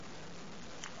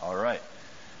All right.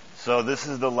 So this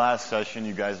is the last session.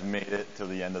 You guys made it till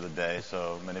the end of the day.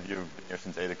 So many of you have been here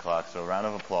since 8 o'clock. So a round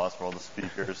of applause for all the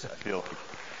speakers. I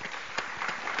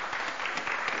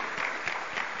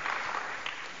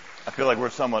feel like we're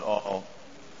somewhat all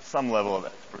some level of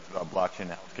experts about blockchain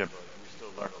and healthcare, but we still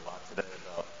learned a lot today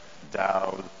about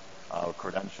DAOs,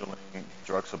 credentialing,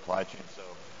 drug supply chain. So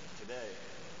today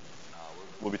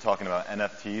we'll be talking about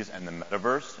NFTs and the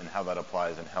Metaverse and how that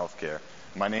applies in healthcare.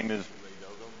 My name is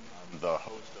I'm the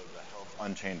host of the Health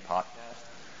Unchained podcast,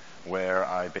 where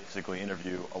I basically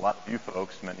interview a lot of you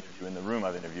folks, many of you in the room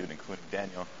I've interviewed, including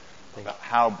Daniel, about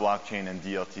how blockchain and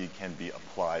DLT can be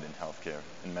applied in healthcare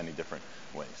in many different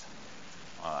ways.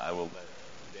 I will let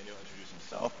Daniel introduce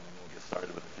himself, and then we'll get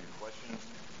started with a few questions.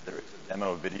 There is a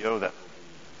demo video that will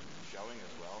be showing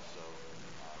as well, so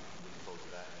looking forward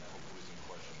to that, and hopefully some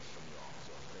questions from you all.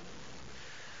 So thank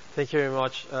you. Thank you very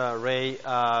much, Ray.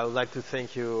 I would like to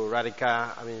thank you,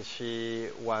 Radhika. I mean, she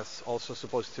was also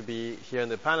supposed to be here in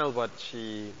the panel, but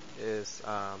she is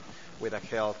with a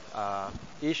health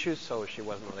issue, so she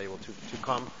was not able to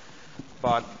come.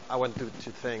 But I want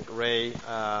to thank Ray,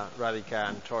 Radhika,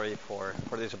 and Tori for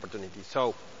this opportunity.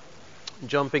 So,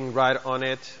 jumping right on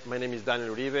it, my name is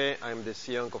Daniel Uribe. I'm the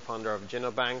CEO and co-founder of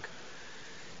Genobank.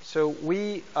 So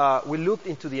we looked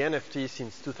into the NFT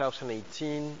since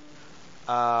 2018.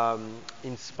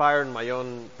 Inspired my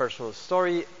own personal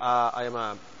story. I am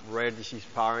a rare disease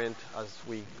parent. As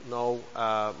we know,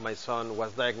 my son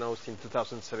was diagnosed in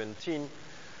 2017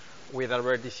 with a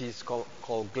rare disease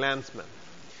called Glanzmann.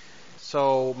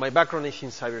 So my background is in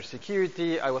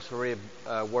cybersecurity. I was already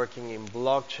working in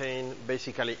blockchain,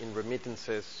 basically in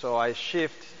remittances. So I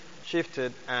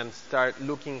shifted and started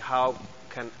looking how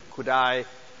could I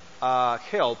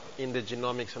help in the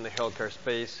genomics and the healthcare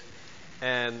space.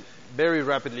 And very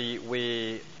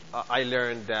rapidly, I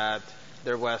learned that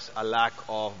there was a lack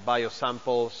of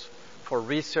biosamples for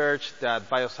research, that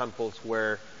biosamples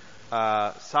were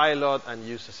siloed and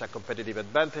used as a competitive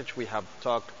advantage. We have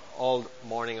talked all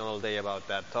morning and all day about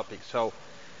that topic. So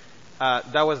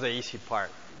that was the easy part.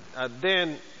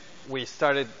 Then we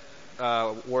started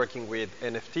working with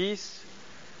NFTs.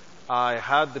 I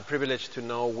had the privilege to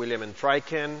know William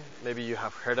Entreiken. Maybe you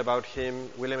have heard about him.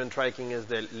 William Entreiken is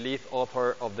the lead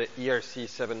author of the ERC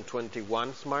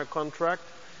 721 smart contract.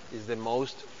 It's the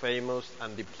most famous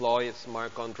and deployed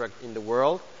smart contract in the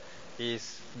world.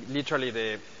 It's literally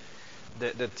the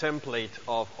template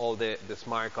of all the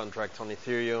smart contracts on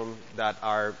Ethereum that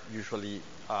are usually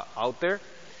out there.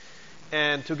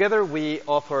 And together we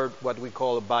offered what we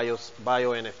call bio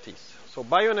NFTs. So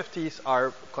bio NFTs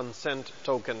are consent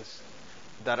tokens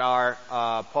that are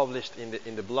published in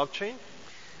the blockchain,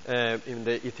 in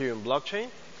the Ethereum blockchain.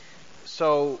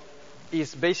 So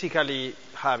it's basically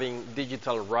having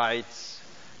digital rights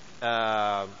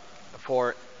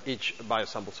for each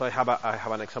biosample. So I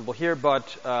have an example here,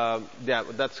 but yeah,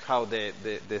 that's how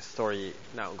the story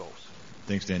now goes.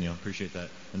 Thanks, Daniel. Appreciate that.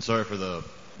 And sorry for the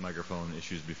microphone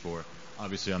issues before.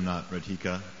 Obviously, I'm not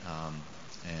Radhika,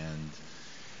 and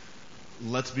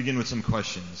let's begin with some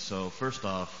questions. So first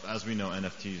off, as we know,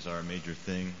 NFTs are a major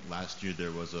thing. Last year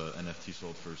there was a NFT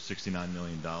sold for $69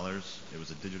 million. It was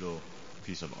a digital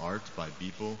piece of art by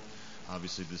Beeple.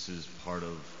 Obviously this is part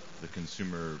of the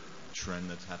consumer trend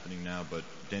that's happening now, but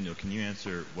Daniel, can you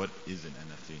answer what is an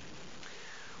NFT?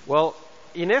 Well,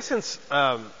 in essence,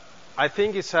 I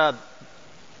think it's a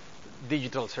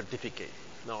digital certificate.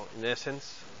 No, in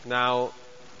essence. Now,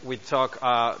 we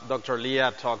Dr.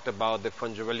 Leah talked about the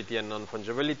fungibility and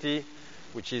non-fungibility,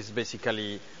 which is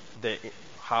basically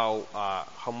how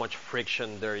much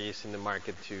friction there is in the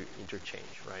market to interchange,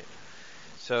 right?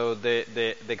 So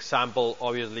the example,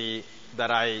 obviously,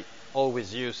 that I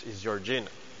always use is your genome,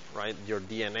 right? Your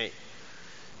DNA.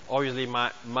 Obviously,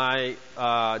 my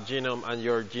genome and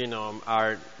your genome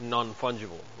are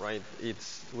non-fungible, right?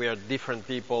 We are different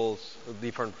peoples,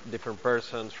 different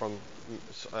persons from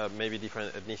maybe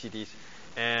different ethnicities,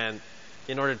 and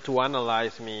in order to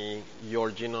analyze me,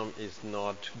 your genome is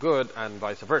not good, and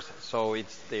vice versa. So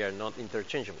they are not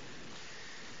interchangeable.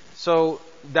 So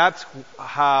that's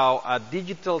how a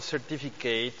digital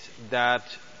certificate that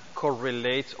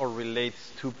correlates or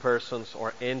relates to persons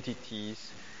or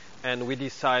entities, and we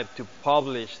decide to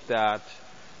publish that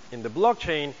in the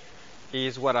blockchain,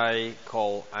 is what I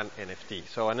call an NFT.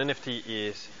 So an NFT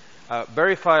is a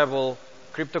verifiable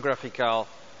cryptographical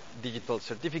digital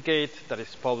certificate that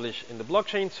is published in the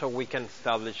blockchain, so we can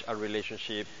establish a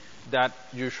relationship that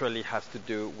usually has to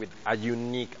do with a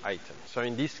unique item. So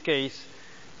in this case,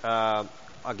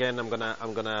 again,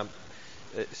 I'm gonna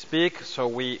speak. So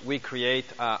we create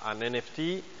an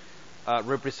NFT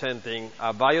representing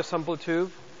a biosample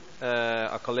tube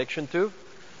a collection too,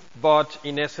 but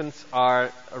in essence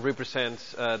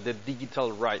represents the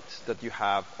digital rights that you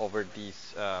have over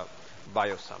these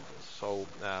biosamples. So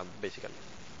basically.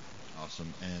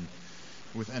 Awesome. And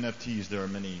with NFTs, there are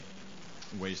many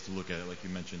ways to look at it. Like you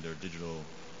mentioned, they're digital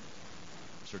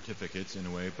certificates in a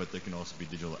way, but they can also be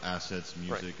digital assets,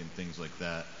 music, right, and things like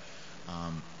that.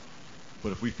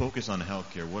 But if we focus on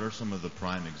healthcare, what are some of the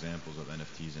prime examples of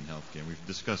NFTs in healthcare? We've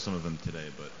discussed some of them today,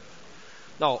 but...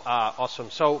 No, awesome.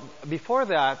 So before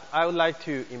that, I would like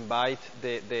to invite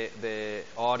the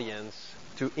audience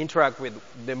to interact with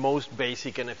the most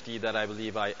basic NFT that I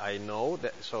believe I know.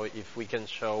 So if we can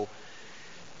show,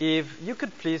 if you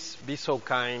could please be so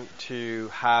kind to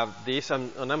have this,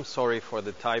 and I'm sorry for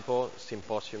the typo,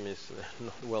 symposium is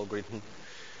not well written,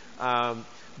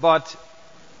 but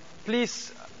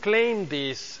please claim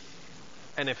this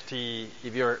NFT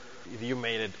if you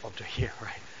made it up to here,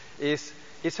 right?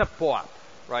 It's a POAP,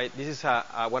 right? This is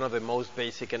one of the most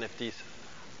basic NFTs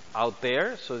out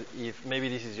there. So if maybe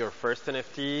this is your first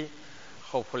NFT,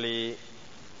 hopefully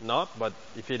not, but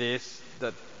if it is,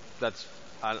 that's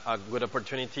a good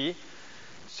opportunity.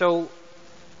 So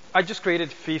I just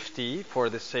created 50 for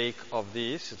the sake of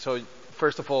this. So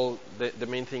first of all, the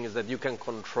main thing is that you can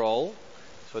control.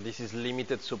 So this is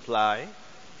limited supply.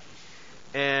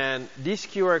 And this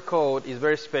QR code is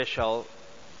very special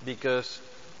because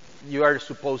you are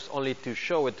supposed only to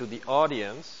show it to the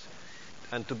audience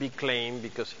and to be claimed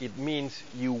because it means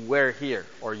you were here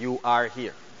or you are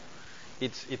here.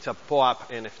 It's a POAP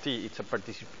NFT.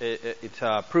 It's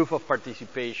a proof of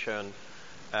participation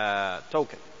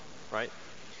token, right?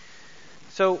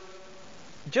 So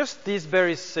just this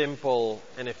very simple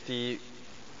NFT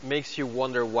makes you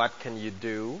wonder what can you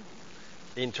do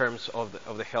in terms of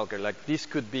the healthcare. Like this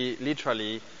could be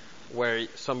literally where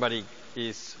somebody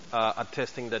is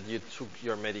attesting that you took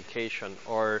your medication,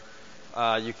 or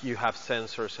you have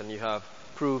sensors and you have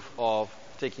proof of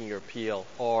taking your pill,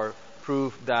 or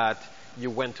proof that you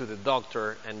went to the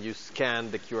doctor and you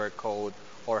scanned the QR code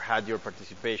or had your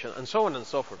participation, and so on and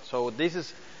so forth. So this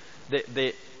is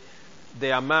the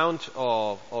amount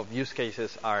of use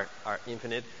cases are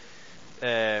infinite.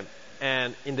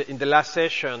 And in the last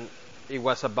session, it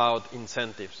was about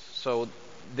incentives. So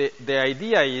the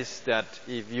idea is that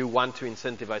if you want to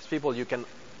incentivize people, you can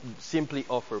simply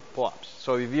offer POAPs.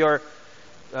 So if you're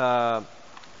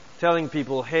telling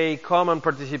people, hey, come and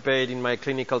participate in my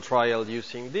clinical trial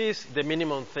using this, the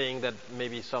minimum thing that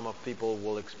maybe some of people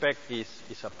will expect is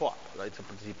a POAP, right? It's a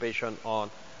participation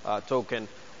on token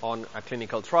on a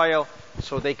clinical trial,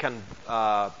 so they can,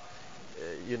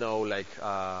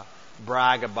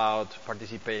 brag about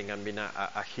participating and being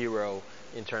a hero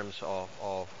in terms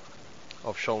of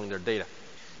showing their data.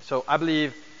 So I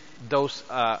believe those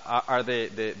are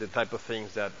the type of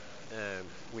things that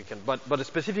we can, but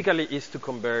specifically is to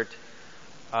convert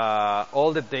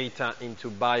all the data into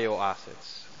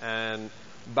bioassets. And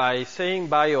by saying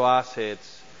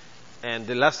bioassets, and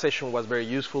the last session was very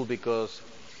useful because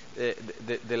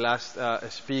the last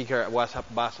speaker was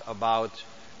about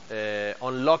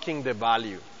unlocking the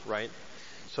value, right?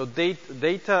 So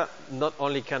data not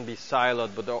only can be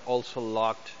siloed, but are also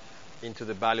locked into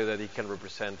the value that it can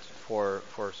represent for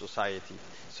society.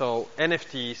 So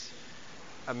NFTs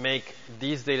make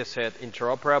this data set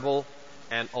interoperable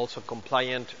and also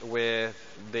compliant with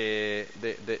the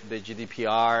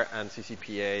GDPR and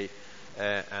CCPA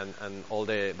and all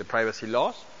the privacy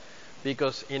laws,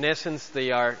 because in essence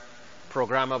they are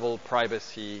programmable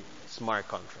privacy smart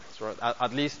contracts. Right?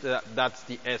 At least that's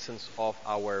the essence of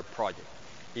our project.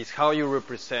 Is how you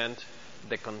represent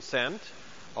the consent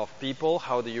of people,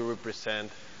 how do you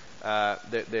represent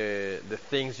the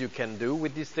things you can do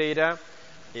with this data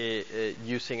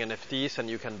using NFTs, and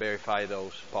you can verify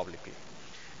those publicly.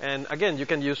 And again, you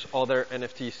can use other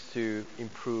NFTs to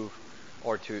improve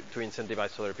or to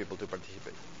incentivize other people to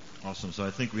participate. Awesome. So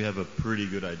I think we have a pretty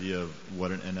good idea of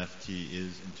what an NFT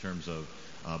is in terms of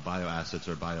bioassets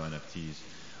or bio NFTs.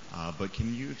 But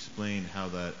can you explain how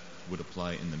that would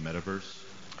apply in the metaverse?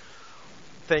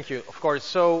 Thank you. Of course.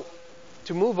 So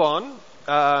to move on,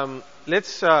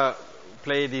 let's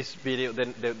play this video,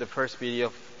 the first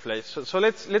video play. So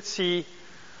let's see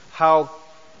how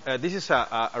this is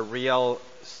a real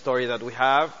story that we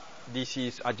have. This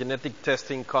is a genetic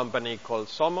testing company called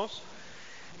Somos,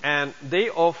 and they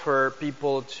offer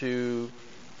people to.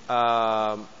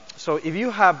 So if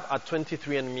you have a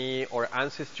 23andMe or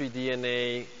Ancestry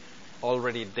DNA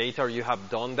already data, or you have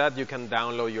done that, you can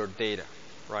download your data,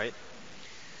 right?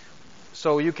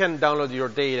 So you can download your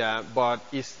data, but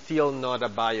it's still not a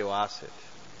bioasset.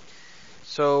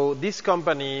 So this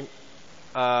company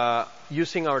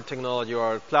using our technology or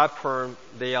our platform,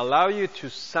 they allow you to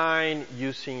sign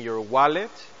using your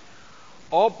wallet,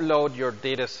 upload your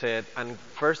data set, and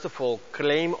first of all,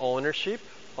 claim ownership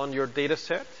on your data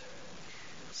set.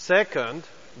 Second,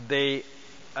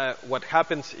 what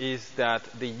happens is that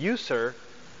the user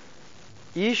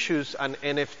issues an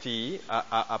NFT,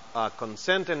 a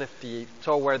consent NFT,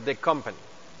 toward the company.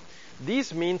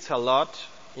 This means a lot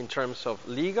in terms of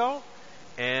legal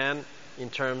and in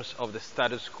terms of the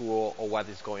status quo or what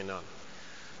is going on.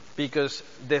 Because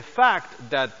the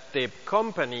fact that the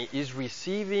company is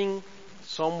receiving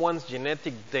someone's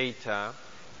genetic data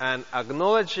and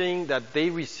acknowledging that they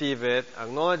receive it,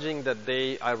 acknowledging that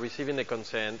they are receiving the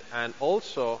consent, and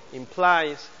also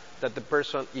implies that the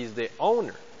person is the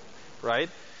owner, right?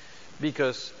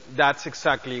 Because that's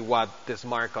exactly what the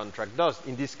smart contract does.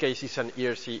 In this case, it's an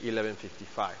ERC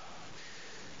 1155.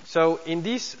 So in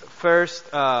this first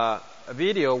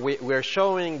video, we're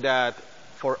showing that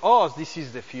for us, this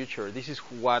is the future. This is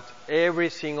what every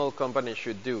single company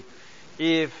should do.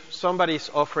 If somebody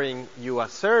is offering you a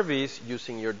service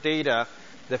using your data,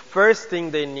 the first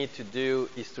thing they need to do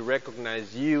is to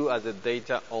recognize you as a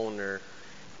data owner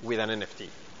with an NFT,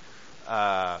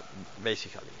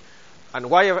 basically. And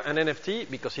why an NFT?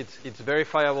 Because it's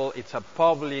verifiable. It's a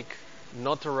public,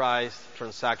 notarized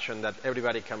transaction that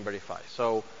everybody can verify.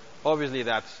 So obviously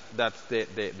that's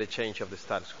the change of the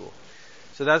status quo.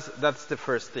 So that's the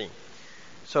first thing.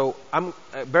 So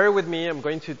bear with me. I'm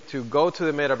going to go to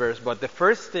the metaverse, but the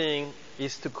first thing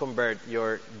is to convert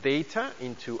your data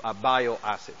into a bio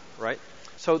asset, right?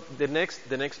 So the next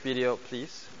video,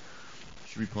 please.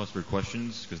 Should we pause for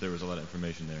questions? Because there was a lot of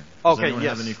information there. Okay, Does anyone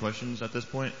yes. have any questions at this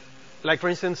point? Like for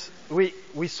instance,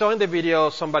 we saw in the video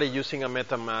somebody using a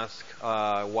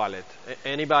MetaMask wallet.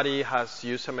 Anybody has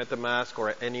used a MetaMask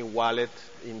or any wallet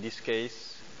in this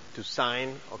case to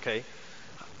sign? Okay.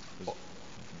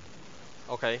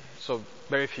 Okay, so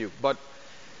very few. But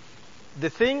the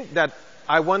thing that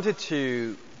I wanted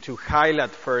to highlight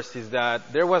first is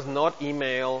that there was not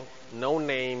email, no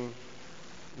name,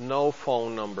 no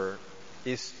phone number.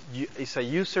 It's a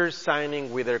user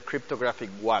signing with their cryptographic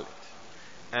wallet.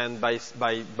 And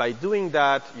by doing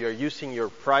that, you're using your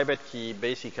private key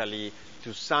basically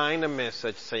to sign a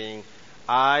message saying,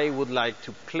 I would like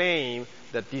to claim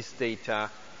that this data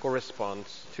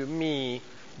corresponds to me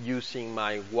using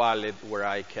my wallet where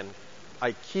I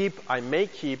may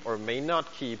keep or may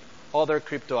not keep other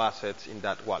crypto assets in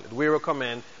that wallet. We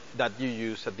recommend that you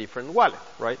use a different wallet,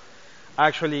 right?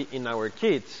 Actually, in our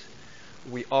kits,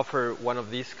 we offer one of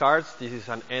these cards. This is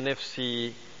an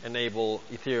NFC-enabled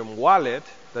Ethereum wallet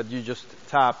that you just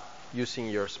tap using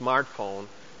your smartphone,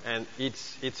 and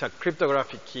it's a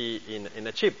cryptographic key in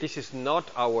a chip. This is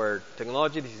not our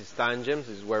technology. This is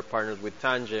Tangent's. We're partnered with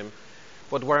Tangent.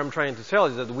 But what I'm trying to tell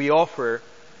is that we offer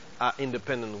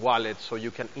independent wallets so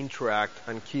you can interact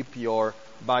and keep your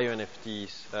bio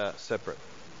NFTs separate.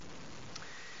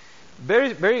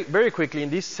 Very, very, very quickly, in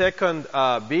this second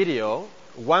video,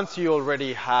 once you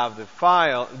already have the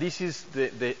file, this is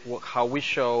how we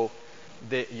show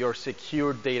your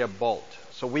secure data vault.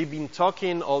 So we've been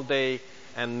talking all day,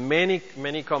 and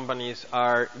many companies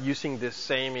are using the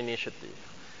same initiative.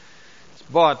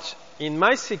 But in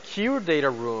my secure data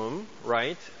room,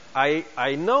 right,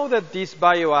 I know that this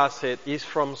bio asset is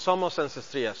from Somos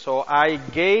Ancestria. So I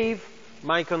gave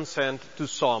my consent to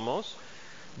Somos.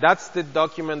 That's the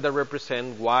document that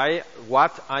represents what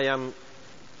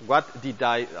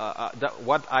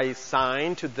I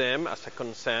signed to them as a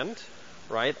consent,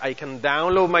 right? I can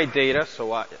download my data,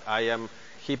 so I am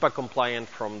HIPAA compliant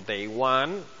from day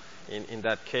one in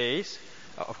that case.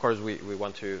 Of course, we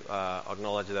want to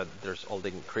acknowledge that there's all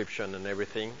the encryption and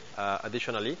everything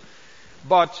additionally.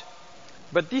 But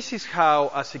this is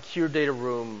how a secure data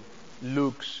room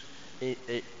looks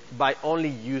by only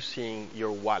using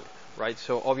your wallet, right?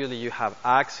 So obviously you have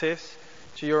access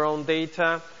to your own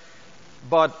data,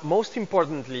 but most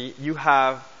importantly, you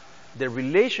have the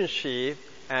relationship,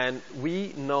 and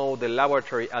we know the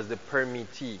laboratory as the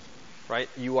permittee, right?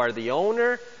 You are the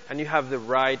owner, and you have the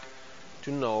right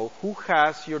to know who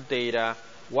has your data,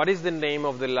 what is the name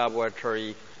of the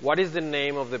laboratory, what is the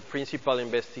name of the principal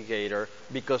investigator,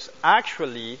 because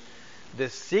actually the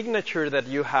signature that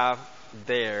you have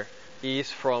there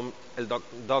is from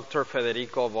Dr.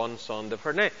 Federico von Son de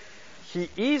Ferney. He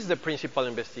is the principal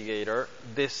investigator.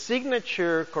 The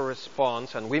signature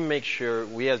corresponds, and we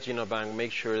as Genobank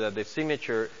make sure that the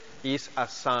signature is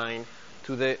assigned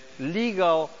to the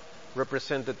legal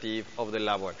representative of the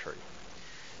laboratory.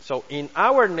 So in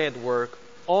our network,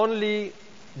 only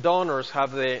donors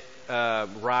have the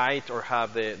right or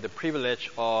have the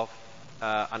privilege of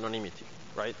anonymity.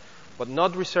 right? But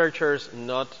not researchers,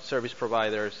 not service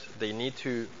providers. They need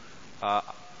to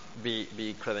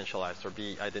be credentialized or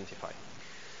be identified.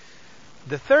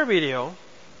 The third video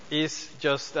is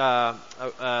just the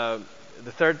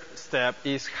third step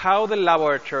is how the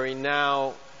laboratory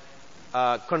now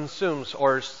consumes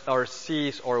or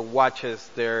sees or watches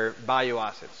their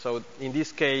bioassets. So in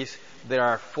this case, there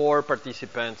are 4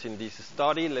 participants in this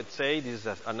study. Let's say this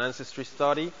is an ancestry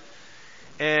study,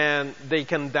 and they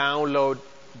can download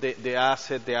the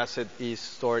asset. The asset is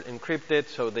stored encrypted,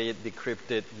 so they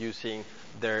decrypt it using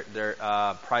their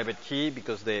private key,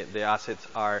 because the assets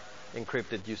are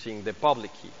encrypted using the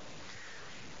public key.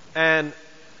 And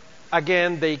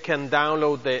again, they can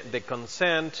download the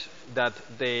consent that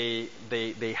they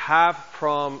have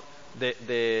from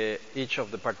each of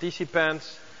the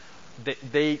participants.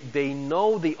 They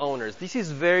know the owners. This is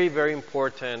very, very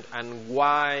important, and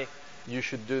why you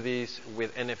should do this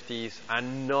with NFTs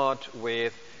and not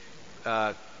with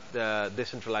the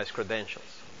decentralized credentials.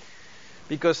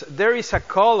 Because there is a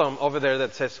column over there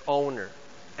that says owner,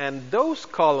 and those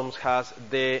columns has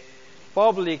the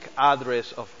public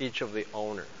address of each of the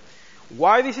owner.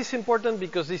 Why this is important?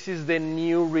 Because this is the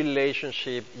new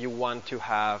relationship you want to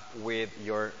have with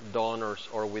your donors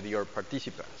or with your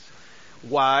participants.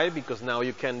 Why? Because now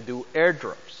you can do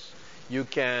airdrops. You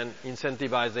can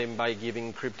incentivize them by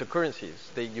giving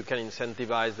cryptocurrencies. You can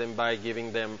incentivize them by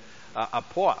giving them a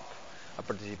POAP, a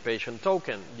participation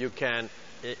token. You can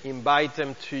invite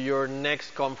them to your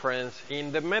next conference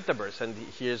in the Metaverse, and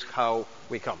here's how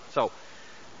we come. So,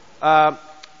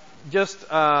 just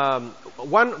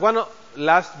one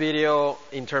last video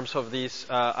in terms of these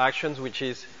actions, which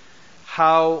is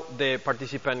how the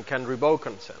participant can revoke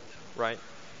consent, right?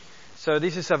 So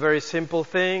this is a very simple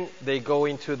thing. They go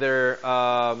into their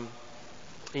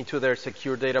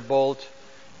secure data vault.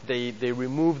 They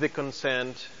remove the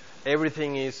consent.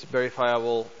 Everything is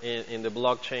verifiable in the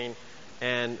blockchain.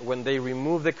 And when they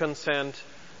remove the consent,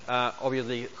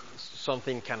 obviously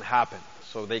something can happen.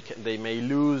 So they may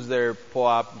lose their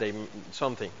POAP,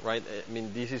 something, right? I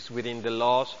mean, this is within the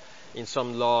laws. In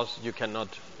some laws, you cannot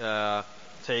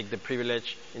take the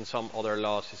privilege. In some other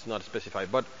laws, it's not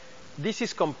specified. But this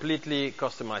is completely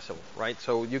customizable, right?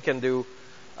 So you can do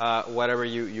whatever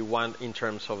you want in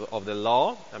terms of the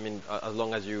law. I mean, as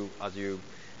long as you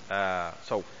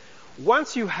so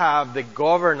once you have the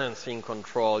governance in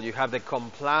control, you have the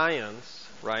compliance,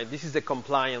 right? This is the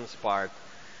compliance part.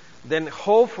 Then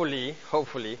hopefully,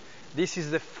 this is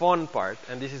the fun part,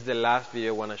 and this is the last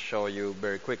video I want to show you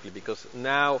very quickly, because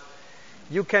now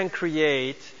you can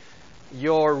create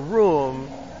your room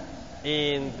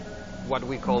in what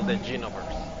we call the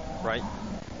Genoverse, right?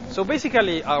 So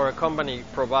basically, our company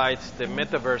provides the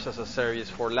Metaverse as a service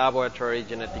for laboratory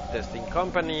genetic testing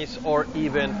companies or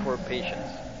even for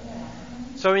patients.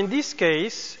 So in this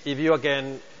case, if you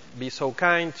again be so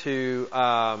kind to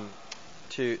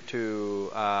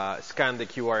scan the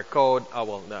QR code.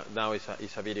 Well, now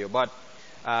it's a video. But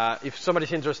if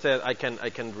somebody's interested, I can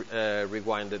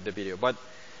rewind the video. But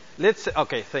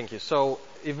okay, thank you. So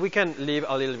if we can leave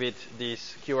a little bit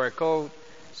this QR code,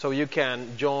 so you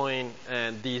can join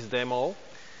this demo.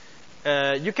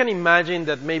 You can imagine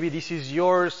that maybe this is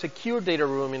your secure data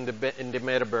room in the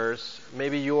Metaverse.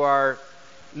 Maybe you are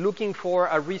looking for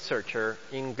a researcher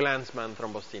in Glanzmann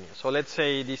thrombocythemia. So let's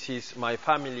say this is my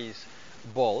family's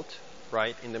vault,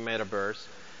 right, in the Metaverse,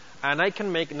 and I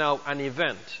can make now an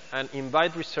event and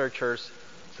invite researchers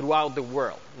throughout the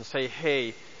world and say,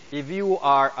 hey, if you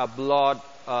are a blood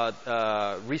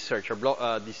researcher,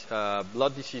 blood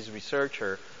disease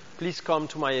researcher, please come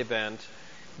to my event.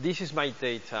 This is my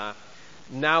data.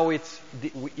 Now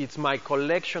it's my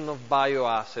collection of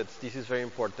bioassets. This is very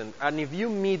important. And if you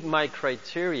meet my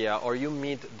criteria or you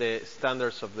meet the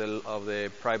standards of the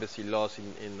privacy laws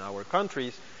in our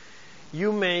countries,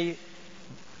 you may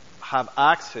have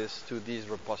access to this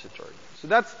repository. So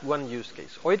that's one use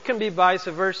case. Or it can be vice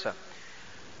versa.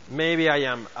 Maybe I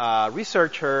am a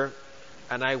researcher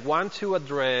and I want to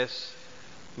address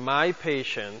my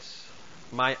patients,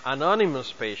 my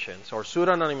anonymous patients or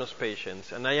pseudo-anonymous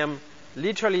patients, and I am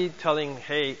literally telling,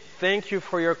 hey, thank you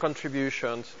for your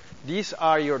contributions. These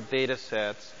are your data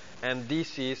sets, and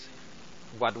this is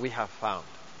what we have found,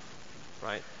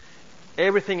 right?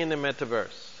 Everything in the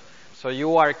Metaverse. So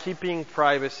you are keeping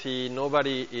privacy.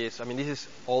 Nobody is, this is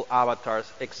all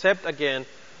avatars, except, again,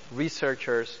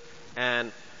 researchers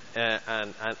and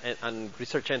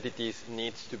research entities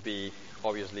needs to be,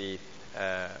 obviously,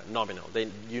 nominal.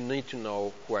 You need to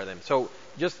know who are them. So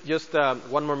just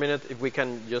one more minute, if we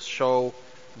can just show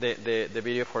the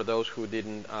video for those who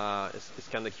didn't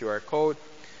scan the QR code.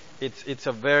 It's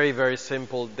a very, very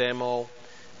simple demo.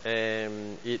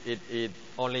 It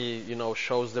only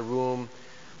shows the room.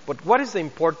 But what is the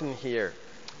important here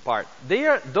part?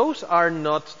 Those are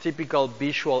not typical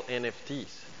visual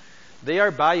NFTs. They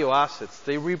are bioassets.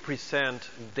 They represent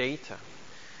data.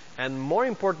 And more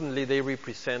importantly, they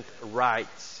represent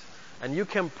rights. And you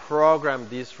can program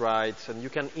these rights, and you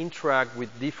can interact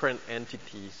with different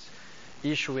entities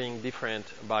issuing different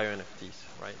bio NFTs,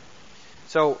 right?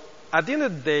 So at the end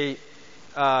of the day,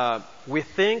 we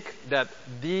think that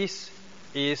this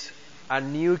is a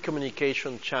new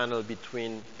communication channel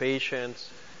between patients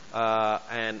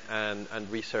and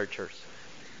researchers,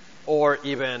 or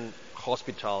even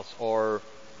hospitals, or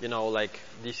like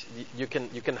this. You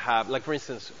can have, like, for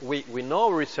instance, we know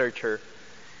a researcher.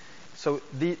 So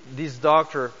this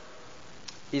doctor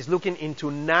is looking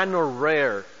into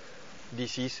nano-rare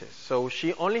diseases. So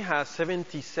she only has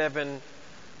 77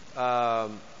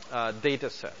 data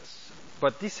sets.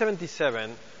 But these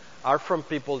 77 are from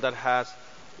people that has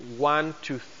 1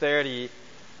 to 30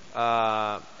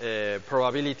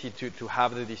 probability to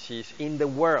have the disease in the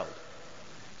world.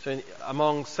 So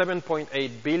among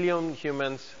 7.8 billion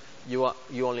humans, you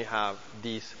only have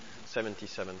these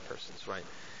 77 persons, right?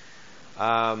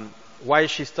 Why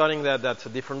is she studying that? That's a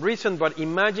different reason. But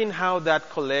imagine how that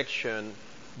collection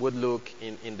would look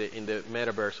in the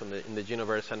metaverse, in the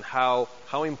universe, and how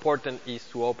important it is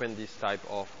to open this type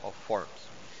of forums.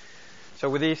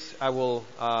 So with this, I will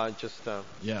just...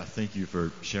 Yeah, thank you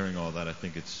for sharing all that. I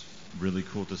think it's really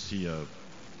cool to see a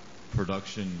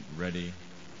production-ready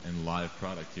and live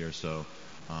product here. So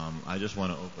I just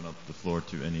want to open up the floor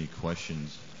to any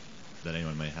questions that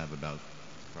anyone may have about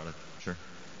the product. Sure.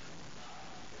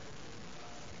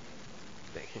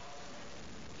 Thank you.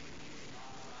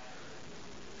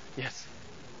 Yes.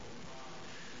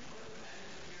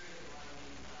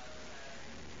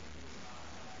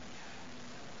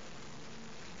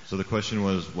 So the question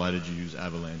was, why did you use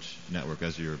Avalanche Network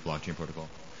as your blockchain protocol?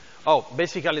 Oh,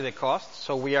 basically the cost.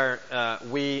 So we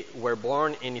were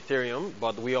born in Ethereum,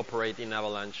 but we operate in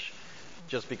Avalanche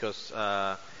just because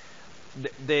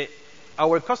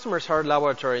our customers are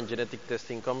laboratory and genetic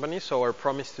testing companies. So our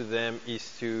promise to them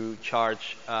is to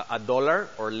charge $1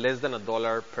 or less than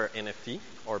 $1 per NFT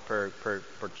or per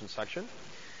transaction.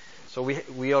 So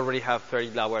we already have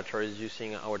 30 laboratories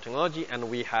using our technology, and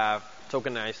we have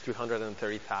tokenized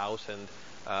 330,000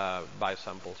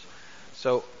 biosamples.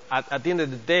 So at the end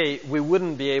of the day, we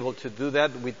wouldn't be able to do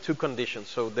that with two conditions.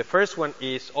 So the first one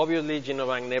is, obviously,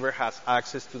 Genobank never has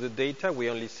access to the data. We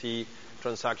only see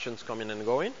transactions coming and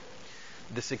going.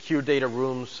 The secure data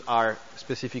rooms are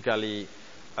specifically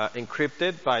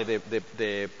encrypted by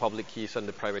the public keys and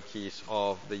the private keys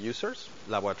of the users,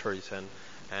 laboratories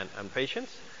and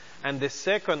patients. And the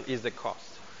second is the cost.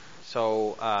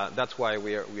 So that's why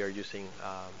we are using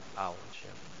Avalanche.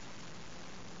 Yeah.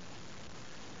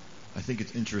 I think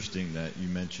it's interesting that you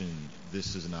mentioned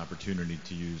this is an opportunity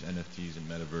to use NFTs and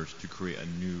Metaverse to create a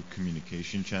new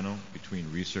communication channel between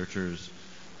researchers,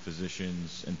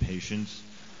 physicians, and patients.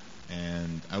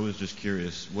 And I was just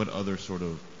curious, what other sort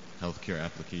of healthcare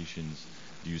applications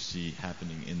do you see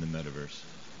happening in the Metaverse?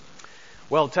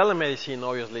 Well, telemedicine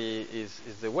obviously is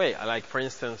the way. Like, for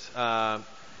instance,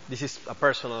 this is a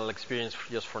personal experience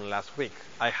just from last week.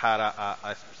 I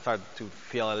started to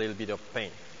feel a little bit of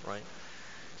pain, right?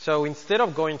 So instead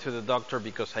of going to the doctor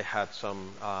because I had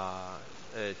some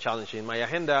challenge in my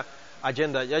agenda, I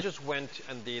just went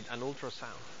and did an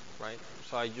ultrasound, right?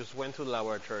 So I just went to the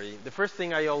laboratory. The first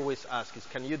thing I always ask is,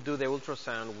 can you do the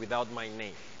ultrasound without my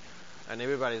name? And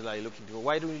everybody's like looking to me,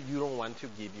 why you don't want to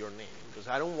give your name? Because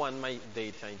I don't want my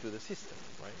data into the system,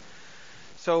 right?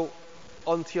 So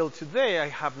until today, I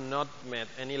have not met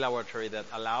any laboratory that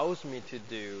allows me to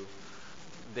do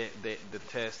the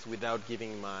test without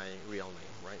giving my real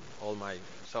name, right?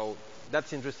 So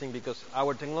that's interesting because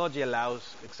our technology allows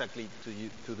exactly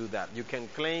to do that. You can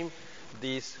claim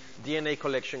this DNA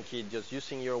collection kit just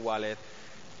using your wallet.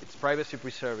 It's privacy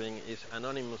preserving, it's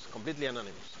anonymous, completely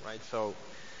anonymous, right? So,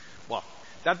 well,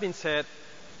 that being said,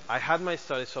 I had my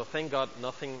study, so thank God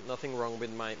nothing wrong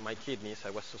with my kidneys. I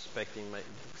was suspecting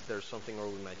there's something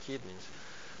wrong with my kidneys.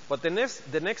 But the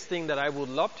next thing that I would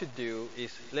love to do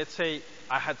is, let's say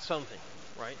I had something,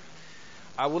 right?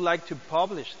 I would like to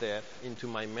publish that into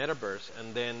my metaverse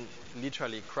and then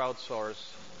literally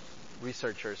crowdsource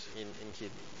researchers in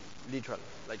kidney. Literally.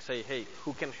 Like say, hey,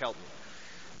 who can help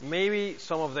me? Maybe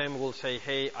some of them will say,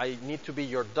 hey, I need to be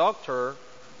your doctor,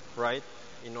 right,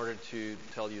 in order to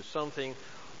tell you something.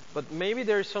 But maybe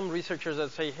there are some researchers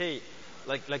that say, hey,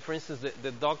 like for instance,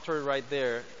 the doctor right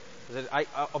there, that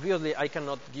I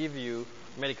cannot give you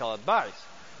medical advice,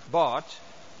 but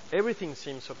everything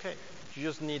seems okay. You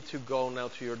just need to go now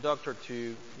to your doctor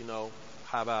to,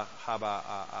 have a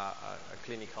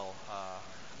clinical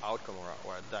outcome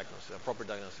or a diagnosis, a proper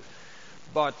diagnosis.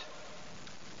 But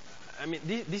I mean,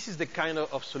 this is the kind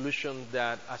of solution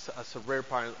that, as a rare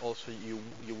parent, also you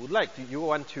would like. You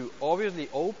want to obviously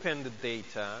open the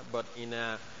data, but in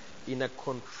a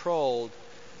controlled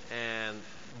and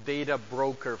data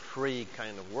broker-free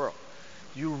kind of world.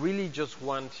 You really just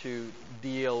want to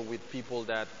deal with people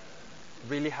that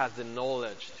really has the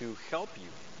knowledge to help you,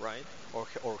 right, or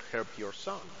help your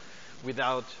son,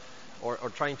 without or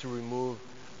trying to remove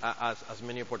as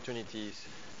many opportunities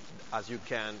as you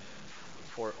can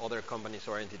for other companies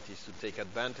or entities to take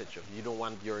advantage of. You don't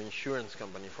want your insurance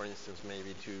company, for instance,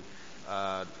 maybe to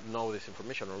know this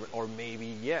information, or maybe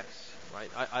yes, right?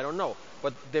 I don't know.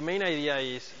 But the main idea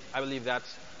is, I believe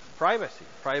that's privacy.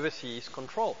 Privacy is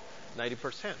control,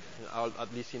 90%,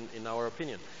 at least in our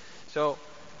opinion. So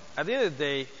at the end of the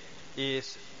day,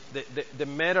 is the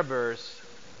metaverse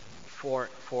for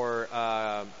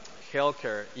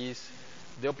healthcare is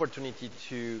the opportunity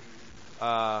to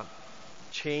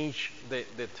change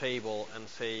the table and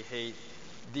say, hey,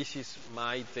 this is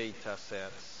my data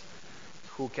sets,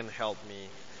 who can help me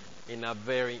in a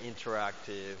very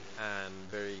interactive and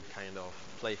very kind of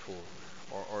playful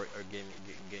or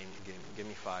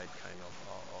gamified kind of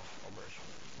version.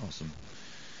 Awesome.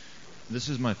 This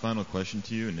is my final question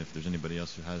to you, and if there's anybody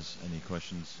else who has any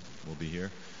questions, we'll be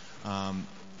here.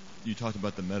 You talked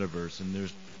about the metaverse, and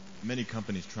there's many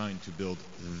companies trying to build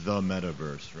the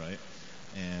metaverse, right?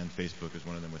 And Facebook is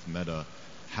one of them with Meta.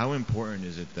 How important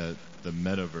is it that the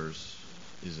metaverse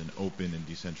is an open and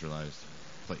decentralized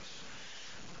place?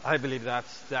 I believe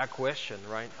that's that question,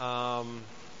 right?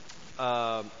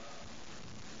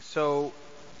 So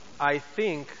I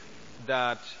think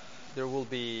that there will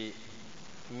be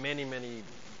many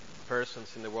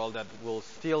persons in the world that will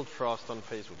still trust on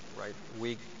Facebook, right?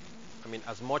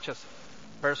 As much as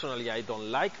personally I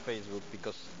don't like Facebook,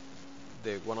 because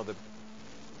one of the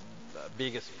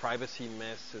biggest privacy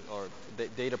mess or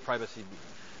data privacy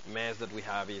mess that we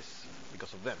have is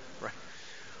because of them, right?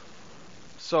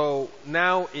 So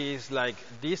now is like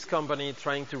this company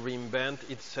trying to reinvent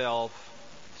itself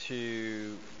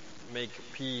to make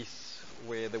peace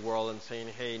with the world and saying,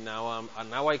 hey, now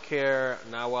I care.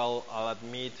 Now I'll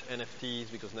admit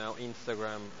NFTs, because now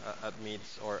Instagram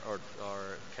admits or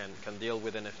can deal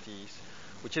with NFTs,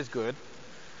 which is good.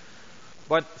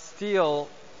 But still,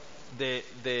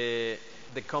 the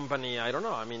company, I don't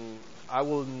know. I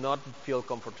will not feel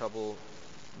comfortable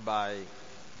by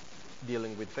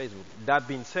dealing with Facebook. That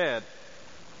being said,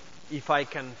 if I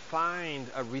can find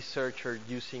a researcher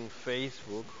using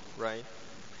Facebook, right?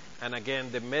 And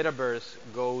again, the metaverse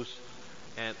goes,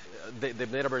 and the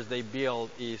metaverse they build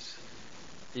is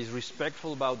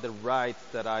respectful about the rights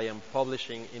that I am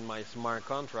publishing in my smart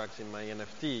contracts, in my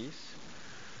NFTs,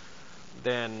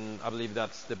 then I believe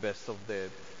that's the best of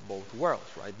both worlds,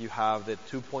 right? You have the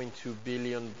 2.2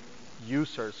 billion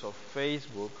users of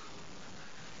Facebook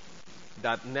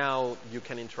that now you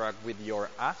can interact with your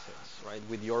assets, right?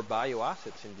 With your bio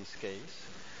assets in this case,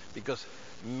 because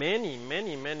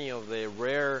many of the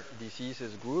rare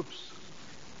diseases groups,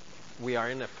 we are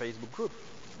in a Facebook group.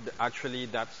 Actually,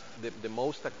 that's the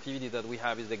most activity that we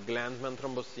have is the Glanzmann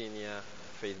thrombocythemia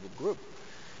Facebook group.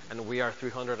 And we are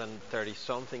 330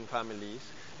 something families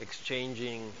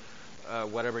exchanging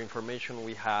whatever information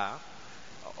we have,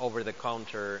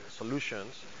 over-the-counter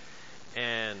solutions.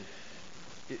 And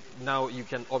now you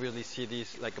can obviously see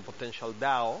this like a potential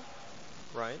DAO,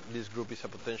 right? This group is a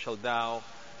potential DAO,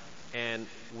 and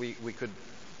we could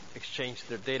exchange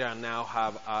their data and now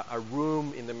have a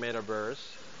room in the metaverse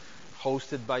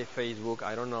hosted by Facebook.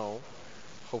 I don't know,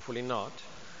 hopefully not.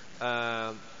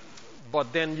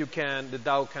 But then the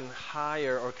DAO can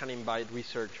hire or can invite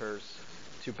researchers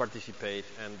to participate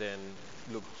and then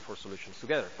look for solutions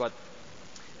together. But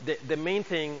the main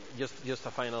thing,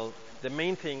 the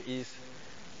main thing is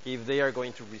if they are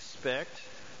going to respect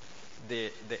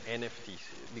the NFTs,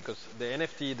 because the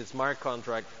NFT, the smart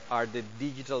contract, are the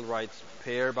digital rights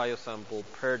per biosample,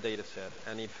 per data set.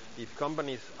 And if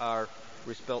companies are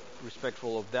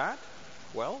respectful of that,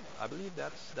 well, I believe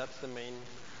that's the main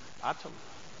atom.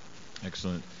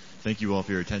 Excellent. Thank you all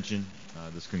for your attention.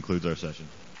 This concludes our session.